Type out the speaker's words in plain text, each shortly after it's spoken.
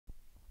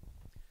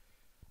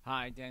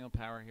Hi, Daniel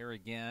Power here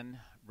again,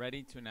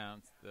 ready to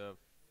announce the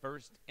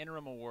first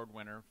Interim Award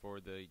winner for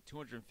the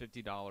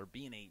 $250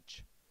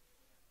 B&H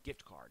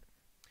gift card.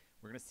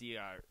 We're going to see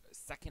our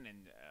second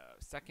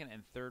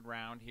and third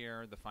round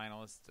here. The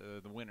finalist,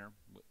 the winner,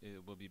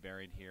 will be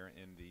buried here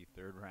in the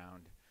third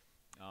round.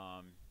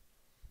 Um,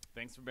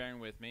 Thanks for bearing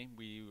with me.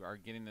 We are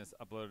getting this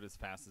uploaded as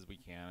fast as we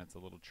can. It's a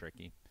little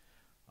tricky.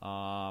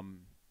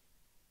 Um,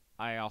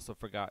 I also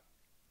forgot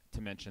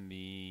to mention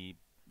the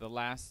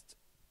last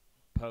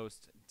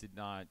post did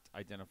not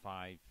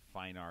identify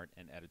fine art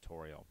and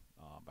editorial,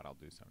 but I'll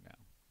do so now.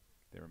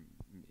 They're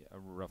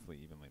roughly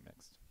evenly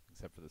mixed,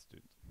 except for the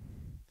students.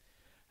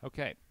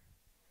 Okay,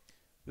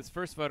 this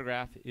first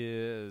photograph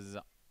is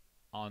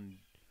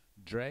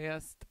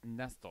Andreas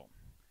Nestle,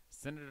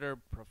 Senator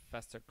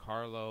Professor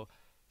Carlo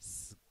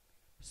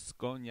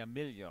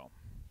Scognamiglio,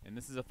 and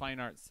this is a fine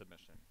art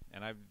submission.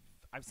 And I've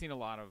seen a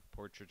lot of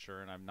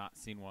portraiture, and I've not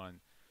seen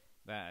one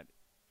that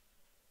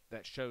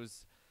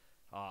shows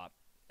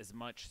as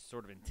much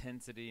sort of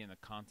intensity in the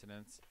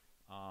continents.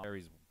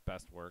 Barry's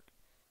best work.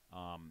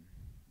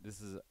 This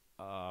is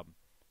on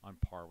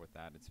par with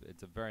that.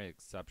 It's a very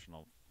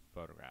exceptional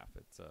photograph.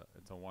 It's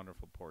a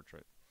wonderful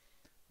portrait,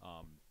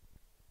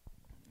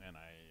 and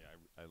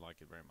I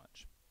like it very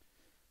much.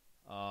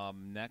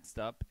 Next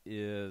up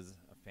is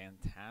a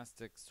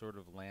fantastic sort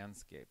of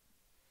landscape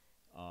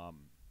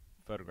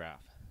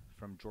photograph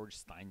from George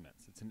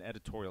Steinmetz. It's an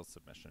editorial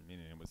submission,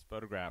 meaning it was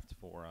photographed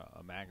for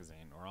a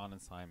magazine or on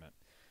assignment.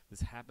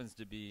 This happens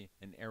to be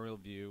an aerial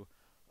view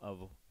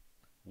of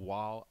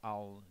Wal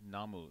al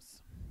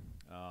Namus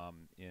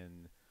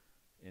in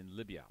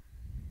Libya.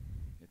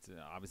 It's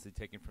obviously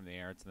taken from the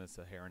air. It's in the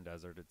Saharan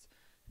desert. It's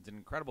an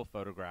incredible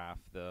photograph.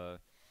 The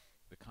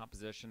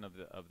composition of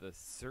the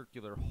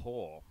circular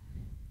hole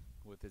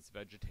with its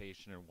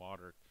vegetation and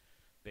water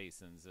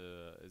basins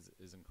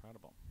is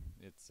incredible.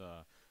 It's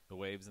the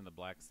waves and the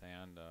black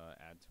sand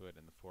add to it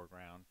in the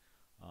foreground,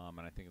 and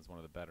I think it's one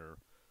of the better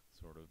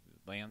sort of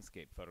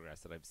landscape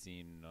photographs that I've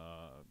seen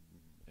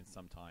in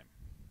some time.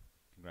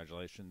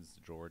 Congratulations,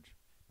 George.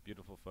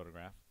 Beautiful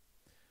photograph.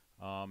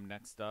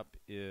 Next up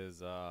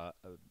is an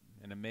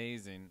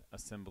amazing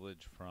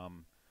assemblage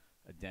from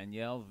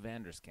Danielle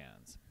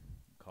Vanderskans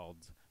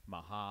called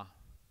Mahakumela.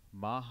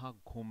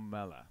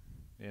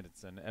 And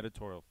it's an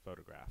editorial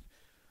photograph.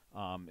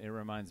 It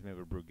reminds me of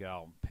a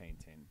Bruegel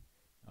painting.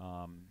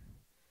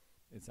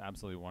 It's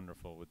absolutely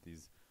wonderful with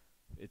these.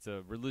 It's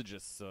a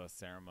religious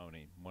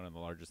ceremony, one of the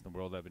largest in the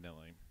world,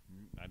 evidently.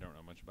 I don't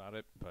know much about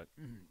it, but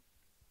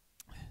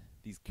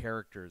these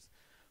characters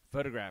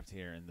photographed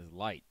here in the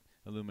light,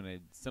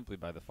 illuminated simply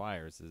by the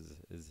fires,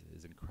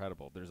 is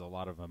incredible. There's a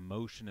lot of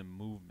emotion and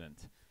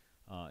movement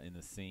in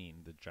the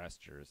scene, the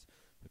gestures,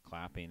 the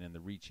clapping, and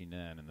the reaching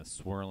in, and the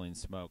swirling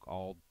smoke,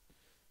 all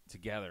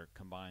together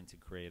combined to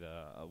create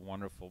a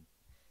wonderful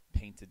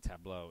painted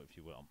tableau, if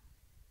you will.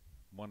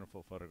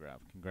 Wonderful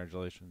photograph.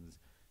 Congratulations,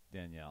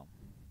 Danielle.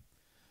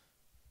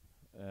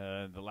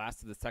 The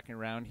last of the second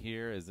round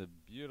here is a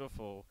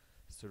beautiful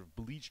sort of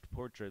bleached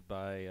portrait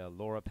by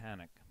Laura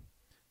Panic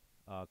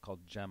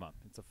called Gemma.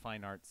 It's a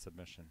fine art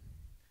submission.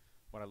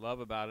 What I love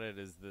about it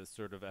is the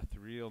sort of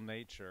ethereal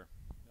nature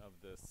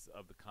of the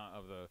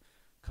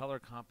color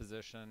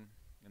composition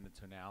and the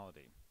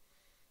tonality,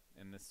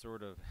 and this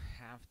sort of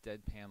half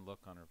deadpan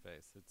look on her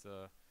face. It's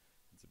a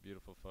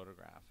beautiful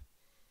photograph,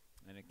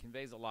 and it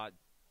conveys a lot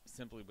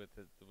simply with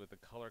the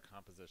color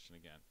composition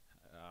again.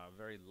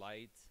 Very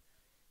light,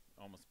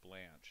 almost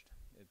blanched.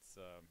 It's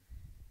a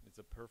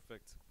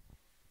perfect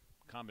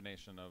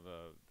combination of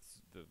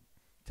the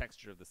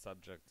texture of the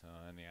subject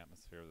and the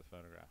atmosphere of the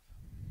photograph.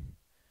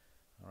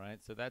 All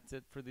right, so that's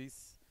it for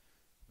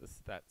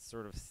that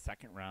sort of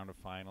second round of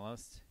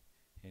finalists,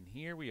 and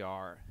here we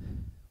are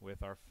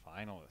with our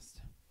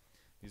finalists.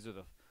 These are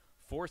the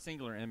four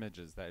singular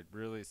images that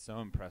really so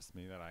impressed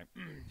me that I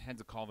had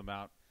to call them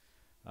out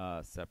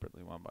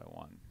separately, one by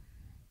one.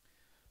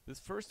 This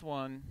first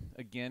one,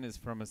 again, is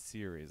from a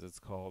series.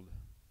 It's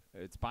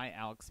by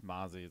Alex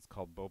Mazzi. It's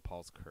called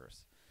Bhopal's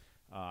Curse.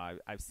 I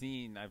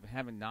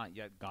haven't not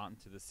yet gotten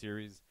to the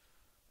series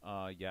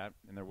yet,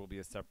 and there will be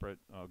a separate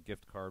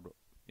gift card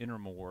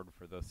interim award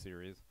for the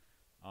series.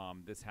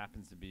 This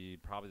happens to be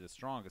probably the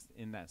strongest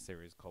in that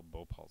series, called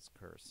Bhopal's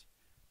Curse.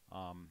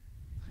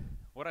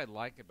 What I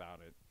like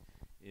about it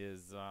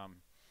is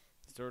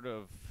sort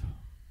of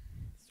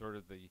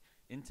the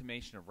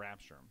intimation of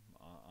rapture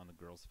on the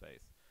girl's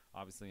face.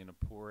 Obviously, in a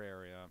poor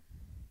area,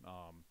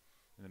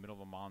 in the middle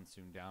of a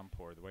monsoon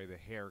downpour, the way the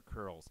hair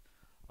curls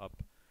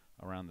up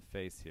around the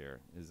face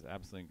here is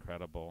absolutely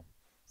incredible.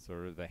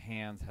 Sort of the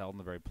hands held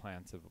in a very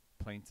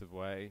plaintive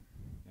way,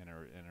 and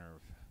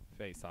her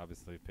face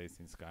obviously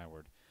facing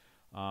skyward.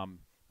 I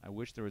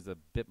wish there was a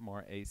bit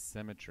more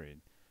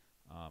asymmetry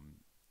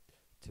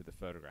to the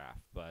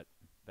photograph, but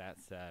that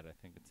said, I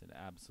think it's an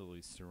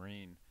absolutely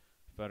serene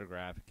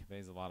photograph. It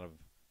conveys a lot of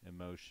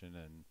emotion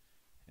and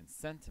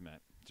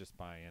sentiment just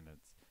by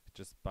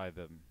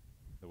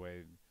the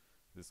way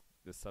this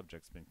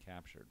subject's been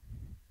captured.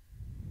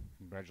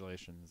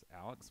 Congratulations,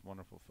 Alex.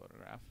 Wonderful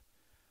photograph.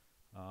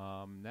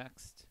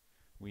 Next,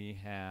 we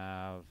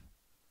have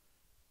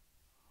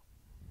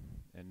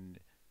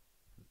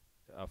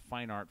a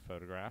fine art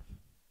photograph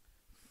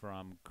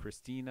from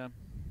Christina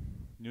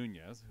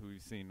Nunez, who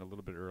we've seen a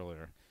little bit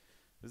earlier.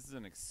 This is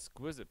an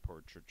exquisite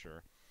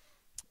portraiture,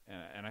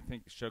 and I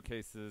think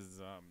showcases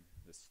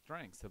the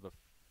strengths of a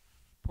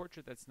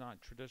portrait that's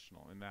not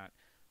traditional. In that,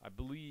 I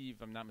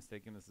believe, I'm not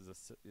mistaken,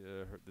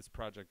 this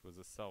project was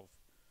a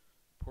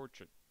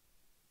portraiture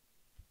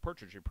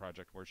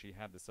project where she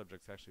had the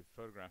subjects actually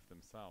photograph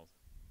themselves.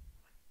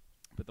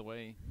 But the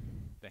way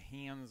the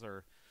hands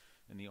are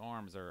and the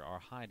arms are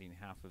hiding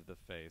half of the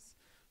face,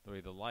 the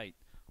way the light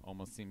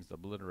almost seems to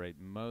obliterate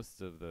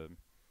most of the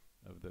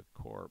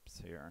corpse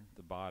here,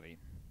 the body,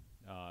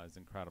 is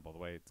incredible. The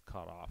way it's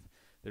cut off.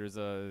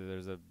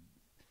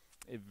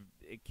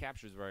 It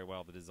captures very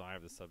well the desire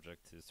of the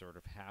subject to sort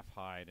of half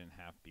hide and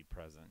half be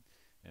present,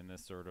 and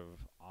this sort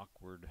of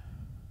awkward,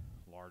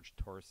 large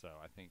torso,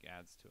 I think,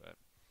 adds to it.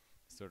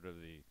 Sort of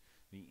the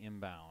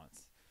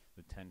imbalance,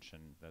 the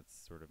tension that's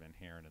sort of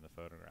inherent in the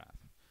photograph.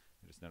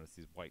 I just noticed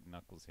these white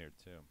knuckles here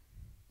too.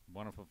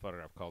 Wonderful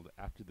photograph called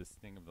 "After the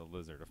Sting of the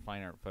Lizard," a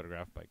fine art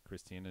photograph by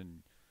Christina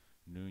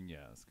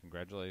Nunez.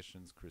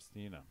 Congratulations,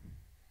 Christina.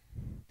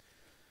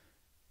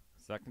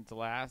 Second to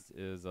last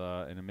is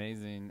an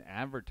amazing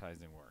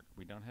advertising work.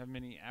 We don't have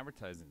many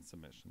advertising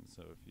submissions,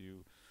 so if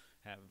you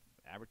have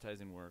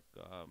advertising work,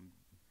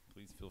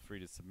 please feel free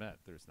to submit.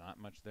 There's not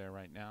much there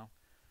right now.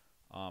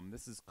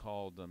 This is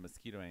called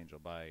Mosquito Angel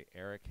by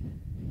Eric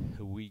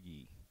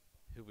Huigi.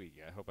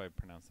 I hope I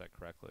pronounced that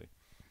correctly.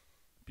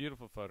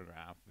 Beautiful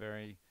photograph,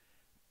 very,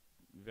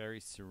 very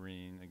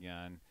serene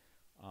again.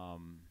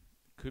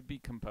 Could be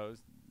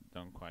composed,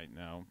 don't quite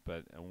know,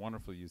 but a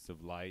wonderful use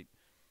of light,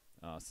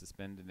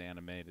 suspended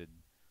animated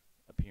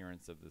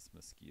appearance of this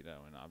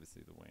mosquito, and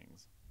obviously the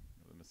wings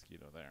of the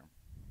mosquito there.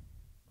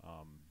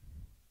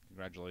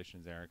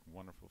 Congratulations, Eric,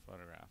 wonderful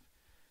photograph.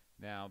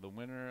 Now, the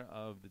winner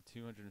of the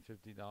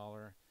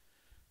 $250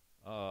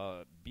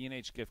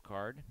 B&H gift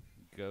card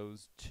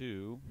goes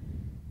to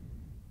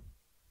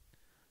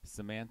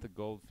Samantha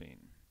Goldfein.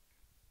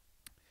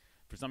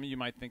 For some of you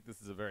might think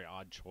this is a very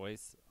odd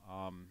choice.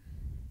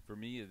 For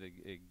me,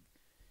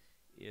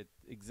 it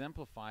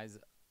exemplifies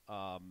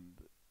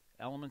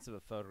elements of a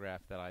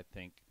photograph that I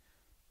think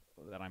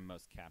that I'm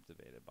most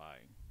captivated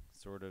by.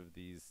 Sort of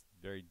these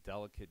very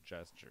delicate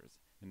gestures.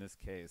 In this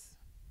case,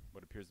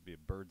 what appears to be a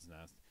bird's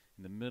nest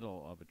in the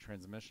middle of a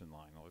transmission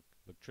line, an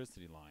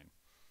electricity line,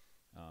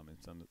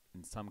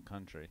 in some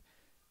country.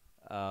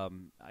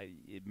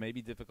 It may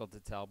be difficult to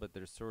tell, but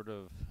there's sort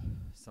of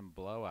some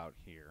blowout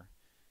here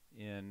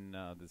in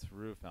this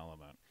roof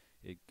element.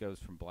 It goes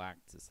from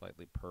black to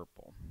slightly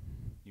purple.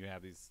 You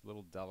have these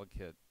little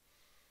delicate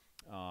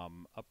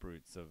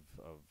uproots of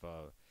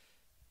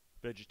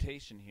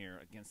vegetation here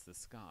against the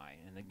sky,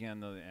 and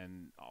again,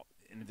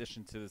 in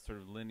addition to the sort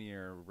of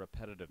linear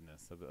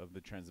repetitiveness of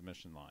the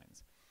transmission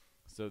lines.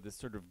 So this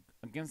sort of,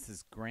 against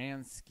this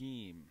grand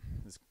scheme,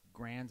 this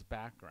grand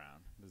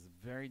background, this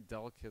very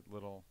delicate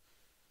little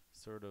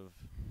sort of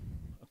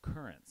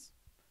occurrence.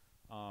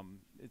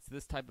 It's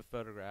this type of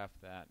photograph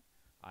that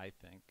I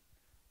think,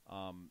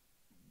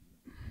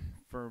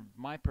 for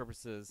my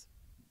purposes,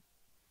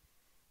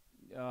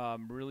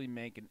 really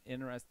make an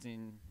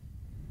interesting,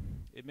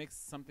 it makes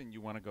something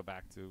you want to go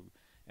back to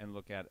and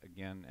look at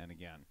again and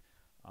again.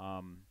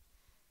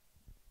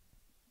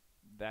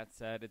 That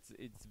said,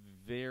 it's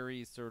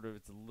very sort of,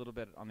 it's a little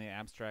bit on the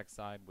abstract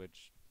side,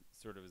 which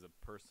sort of is a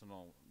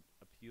personal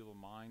appeal of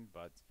mine,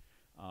 but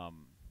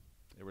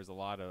there was a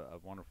lot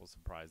of wonderful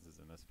surprises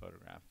in this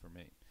photograph for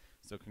me.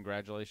 So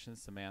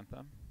congratulations,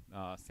 Samantha.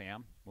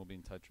 Sam, we'll be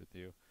in touch with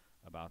you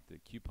about the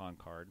coupon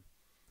card.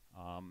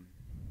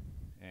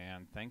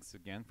 And thanks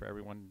again for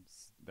everyone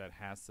that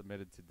has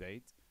submitted to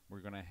date. We're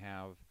going to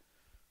have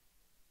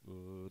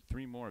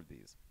 3 more of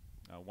these.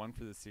 1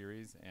 for the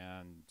series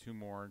and 2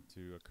 more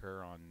to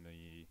occur or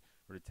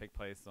to take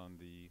place on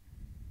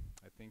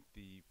I think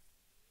the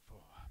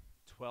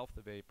 12th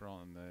of April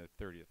and the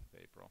 30th of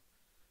April.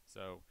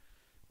 So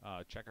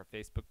check our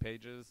Facebook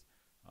pages,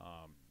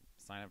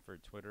 sign up for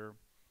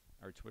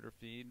our Twitter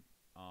feed,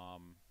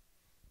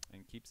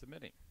 and keep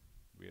submitting.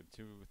 We have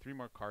 3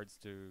 more cards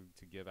to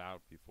give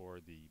out before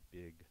the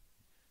big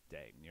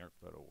day, New York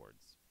Photo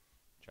Awards.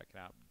 Check it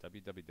out,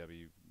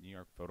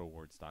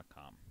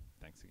 www.newyorkphotoawards.com.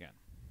 Thanks again.